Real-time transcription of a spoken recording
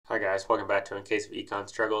Hi guys, welcome back to In Case of Econ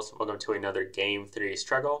Struggles. Welcome to another Game 3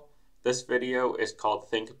 struggle. This video is called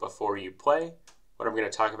Think Before You Play. What I'm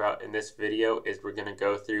going to talk about in this video is we're going to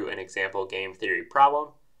go through an example game theory problem.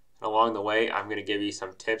 And along the way, I'm going to give you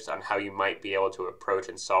some tips on how you might be able to approach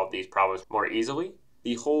and solve these problems more easily.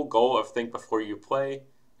 The whole goal of Think Before You Play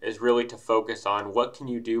is really to focus on what can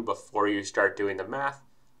you do before you start doing the math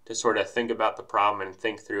to sort of think about the problem and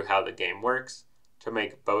think through how the game works, to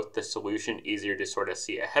make both the solution easier to sort of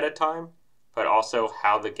see ahead of time, but also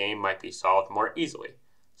how the game might be solved more easily.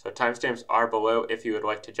 So timestamps are below if you would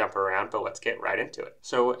like to jump around, but let's get right into it.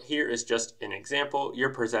 So here is just an example.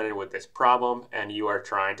 You're presented with this problem and you are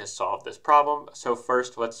trying to solve this problem. So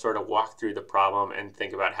first, let's sort of walk through the problem and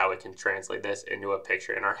think about how we can translate this into a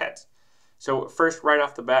picture in our heads. So first, right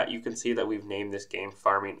off the bat, you can see that we've named this game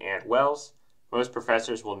Farming and Wells. Most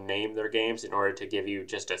professors will name their games in order to give you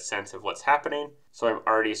just a sense of what's happening. So I'm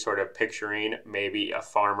already sort of picturing maybe a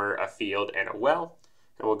farmer, a field, and a well.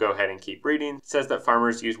 And we'll go ahead and keep reading. It says that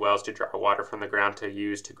farmers use wells to draw water from the ground to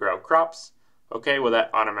use to grow crops. Okay, well that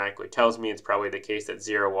automatically tells me it's probably the case that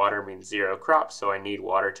zero water means zero crops, so I need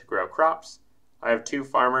water to grow crops. I have two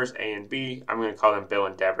farmers, A and B. I'm going to call them Bill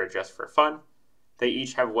and Deborah just for fun. They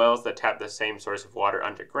each have wells that tap the same source of water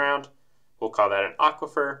underground. We'll call that an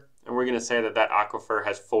aquifer. And we're going to say that that aquifer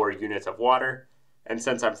has 4 units of water. And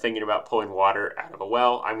since I'm thinking about pulling water out of a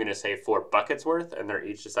well, I'm going to say 4 buckets worth, and they're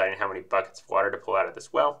each deciding how many buckets of water to pull out of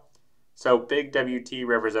this well. So big WT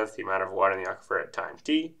represents the amount of water in the aquifer at time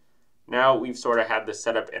t. Now we've sort of had this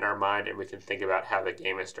set up in our mind, and we can think about how the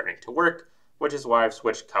game is starting to work, which is why I've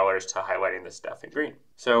switched colors to highlighting this stuff in green.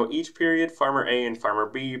 So each period, Farmer A and Farmer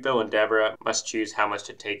B, Bill and Deborah, must choose how much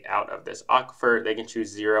to take out of this aquifer. They can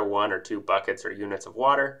choose 0, 1, or 2 buckets or units of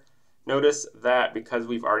water. Notice that because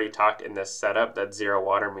we've already talked in this setup that zero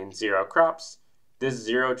water means zero crops, this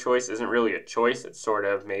zero choice isn't really a choice. It's sort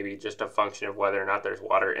of maybe just a function of whether or not there's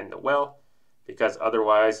water in the well, because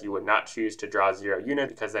otherwise you would not choose to draw 0 unit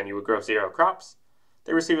because then you would grow 0 crops.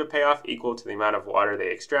 They receive a payoff equal to the amount of water they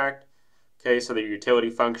extract. Okay, so the utility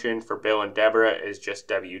function for Bill and Deborah is just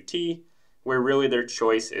WT, where really their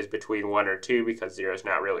choice is between 1 or 2 because 0 is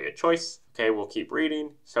not really a choice. Okay, we'll keep reading.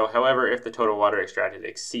 So however, if the total water extracted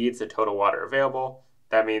exceeds the total water available,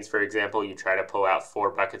 that means, for example, you try to pull out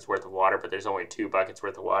 4 buckets worth of water, but there's only 2 buckets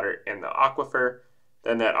worth of water in the aquifer,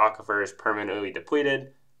 then that aquifer is permanently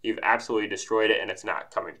depleted. You've absolutely destroyed it and it's not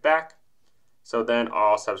coming back. So then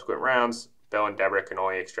all subsequent rounds, Bill and Deborah can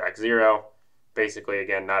only extract 0. Basically,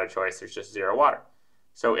 again, not a choice, there's just 0 water.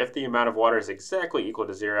 So if the amount of water is exactly equal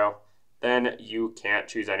to 0, then you can't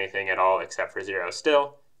choose anything at all except for 0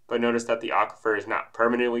 still. But notice that the aquifer is not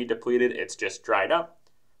permanently depleted, it's just dried up.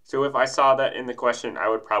 So if I saw that in the question, I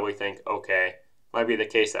would probably think, okay, might be the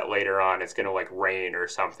case that later on it's going to like rain or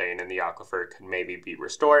something and the aquifer can maybe be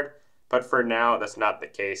restored. But for now, that's not the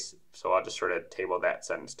case, so I'll just sort of table that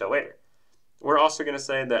sentence till later. We're also going to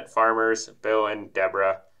say that farmers, Bill and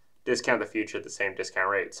Deborah, discount the future at the same discount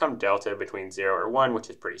rate, some delta between 0 or 1, which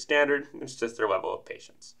is pretty standard. It's just their level of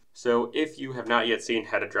patience. So if you have not yet seen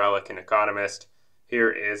how to draw like an economist,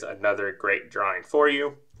 here is another great drawing for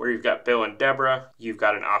you, where you've got Bill and Deborah. You've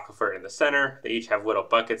got an aquifer in the center. They each have little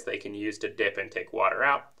buckets they can use to dip and take water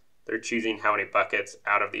out. They're choosing how many buckets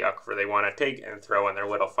out of the aquifer they want to take and throw in their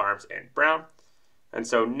little farms in brown. And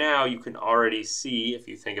so now you can already see, if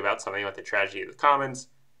you think about something like the tragedy of the commons,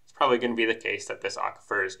 it's probably going to be the case that this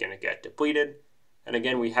aquifer is going to get depleted. And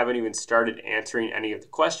again, we haven't even started answering any of the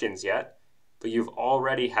questions yet, but you've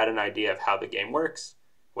already had an idea of how the game works,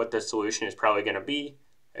 what the solution is probably going to be.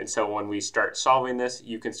 And so when we start solving this,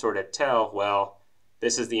 you can sort of tell, well,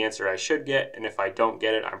 this is the answer I should get, and if I don't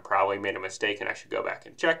get it, I'm probably made a mistake and I should go back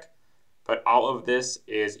and check. But all of this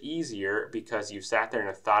is easier because you sat there and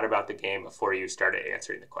have thought about the game before you started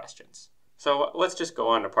answering the questions. So let's just go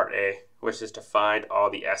on to part A, which is to find all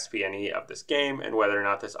the SPNE of this game and whether or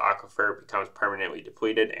not this aquifer becomes permanently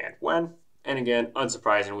depleted and when. And again,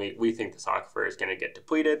 unsurprisingly, we think this aquifer is going to get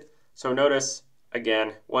depleted. So notice,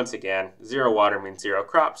 again, once again, 0 water means 0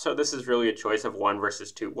 crops. So this is really a choice of 1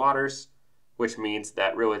 versus 2 waters, which means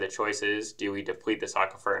that really the choice is, do we deplete this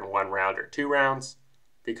aquifer in 1 round or 2 rounds?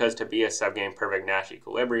 Because to be a subgame perfect Nash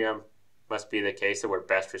equilibrium must be the case that we're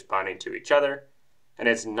best responding to each other. And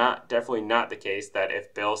it's definitely not the case that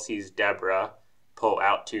if Bill sees Deborah pull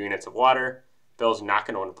out 2 units of water, Bill's not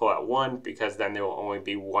going to want to pull out 1 because then there will only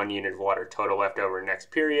be 1 unit of water total left over next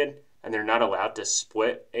period. And they're not allowed to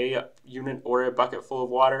split a unit or a bucket full of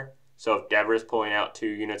water. So if Deborah's pulling out 2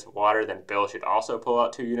 units of water, then Bill should also pull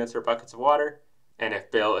out 2 units or buckets of water. And if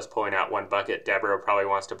Bill is pulling out 1 bucket, Deborah probably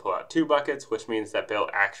wants to pull out 2 buckets, which means that Bill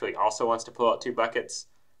actually also wants to pull out 2 buckets.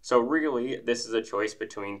 So really, this is a choice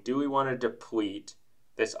between, do we want to deplete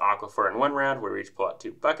this aquifer in one round where we each pull out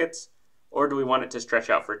 2 buckets, or do we want it to stretch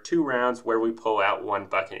out for 2 rounds where we pull out 1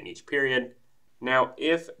 bucket in each period? Now,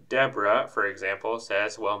 if Deborah, for example,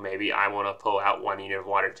 says, well, maybe I want to pull out 1 unit of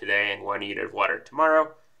water today and 1 unit of water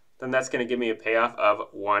tomorrow, then that's going to give me a payoff of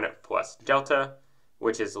 1 plus delta,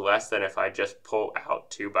 which is less than if I just pull out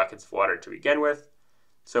 2 buckets of water to begin with.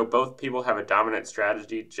 So both people have a dominant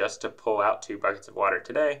strategy just to pull out 2 buckets of water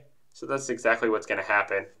today. So that's exactly what's going to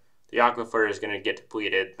happen. The aquifer is going to get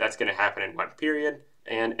depleted. That's going to happen in 1 period.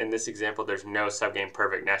 And in this example, there's no subgame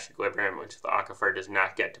perfect Nash equilibrium, which the aquifer does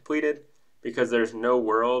not get depleted, because there's no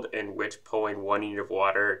world in which pulling 1 unit of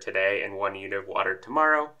water today and 1 unit of water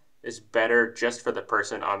tomorrow is better just for the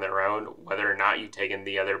person on their own, whether or not you've taken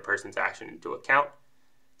the other person's action into account.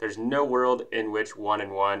 There's no world in which 1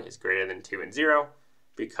 and 1 is greater than 2 and 0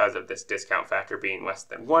 because of this discount factor being less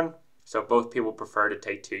than 1. So both people prefer to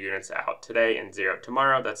take 2 units out today and 0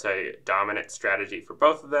 tomorrow. That's a dominant strategy for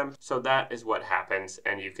both of them. So that is what happens.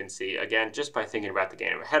 And you can see, again, just by thinking about the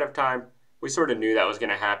game ahead of time, we sort of knew that was going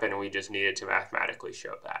to happen and we just needed to mathematically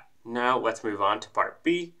show that. Now let's move on to part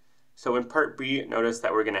B. So in part B, notice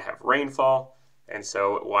that we're going to have rainfall. And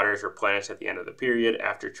so water is replenished at the end of the period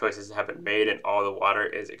after choices have been made and all the water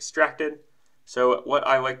is extracted. So what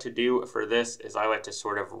I like to do for this is I like to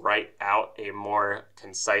sort of write out a more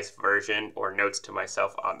concise version or notes to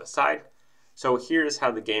myself on the side. So here's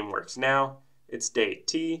how the game works now. It's day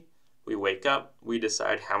T. We wake up. We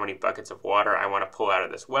decide how many buckets of water I want to pull out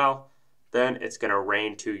of this well. Then it's going to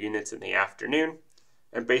rain 2 units in the afternoon.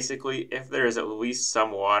 And basically, if there is at least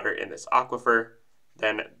some water in this aquifer,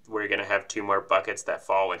 then we're going to have 2 more buckets that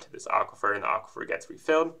fall into this aquifer and the aquifer gets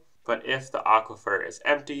refilled. But if the aquifer is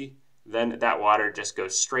empty, then that water just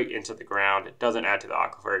goes straight into the ground. It doesn't add to the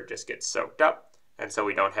aquifer, it just gets soaked up. And so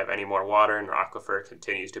we don't have any more water and the aquifer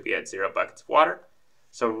continues to be at 0 buckets of water.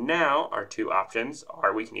 So now our 2 options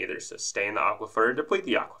are we can either sustain the aquifer or deplete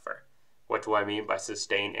the aquifer. What do I mean by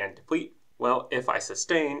sustain and deplete? Well, if I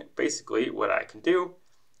sustain, basically what I can do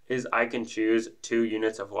is I can choose 2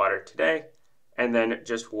 units of water today and then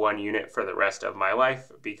just 1 unit for the rest of my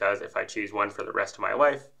life, because if I choose 1 for the rest of my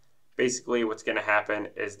life, basically what's going to happen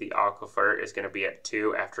is the aquifer is going to be at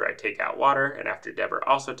 2 after I take out water, and after Deborah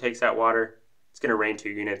also takes out water, it's going to rain 2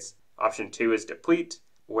 units. Option 2 is deplete,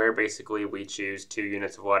 where basically we choose 2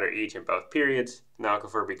 units of water each in both periods, and the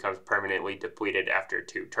aquifer becomes permanently depleted after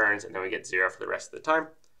 2 turns, and then we get 0 for the rest of the time.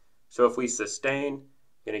 So if we sustain, I'm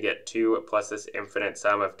going to get 2 plus this infinite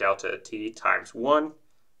sum of delta t times 1.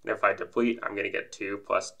 And if I deplete, I'm going to get 2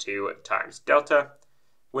 plus 2 times delta,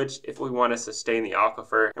 which if we want to sustain the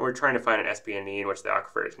aquifer, and we're trying to find an SPNE in which the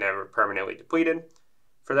aquifer is never permanently depleted,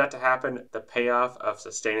 for that to happen, the payoff of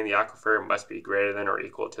sustaining the aquifer must be greater than or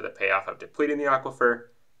equal to the payoff of depleting the aquifer.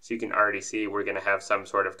 So you can already see we're going to have some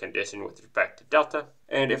sort of condition with respect to delta.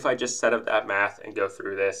 And if I just set up that math and go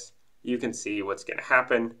through this, you can see what's going to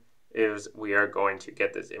happen is we are going to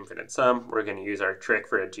get this infinite sum. We're going to use our trick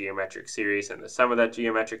for a geometric series and the sum of that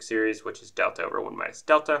geometric series, which is delta over 1 minus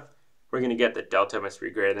delta. We're going to get that delta must be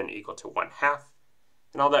greater than or equal to 1/2.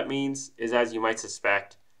 And all that means is, as you might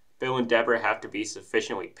suspect, Bill and Deborah have to be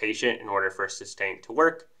sufficiently patient in order for sustain to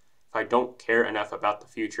work. If I don't care enough about the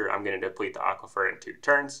future, I'm going to deplete the aquifer in 2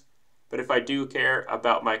 turns. But if I do care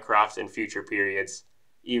about my crops in future periods,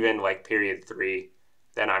 even like period 3,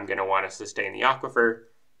 then I'm going to want to sustain the aquifer.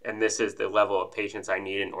 And this is the level of patience I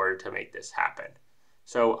need in order to make this happen.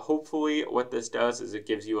 So hopefully what this does is it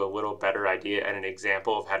gives you a little better idea and an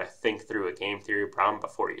example of how to think through a game theory problem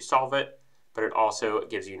before you solve it. But it also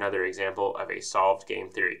gives you another example of a solved game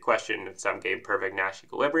theory question in Subgame Perfect Nash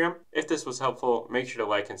Equilibrium. If this was helpful, make sure to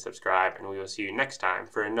like and subscribe, and we will see you next time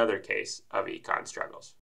for another case of econ struggles.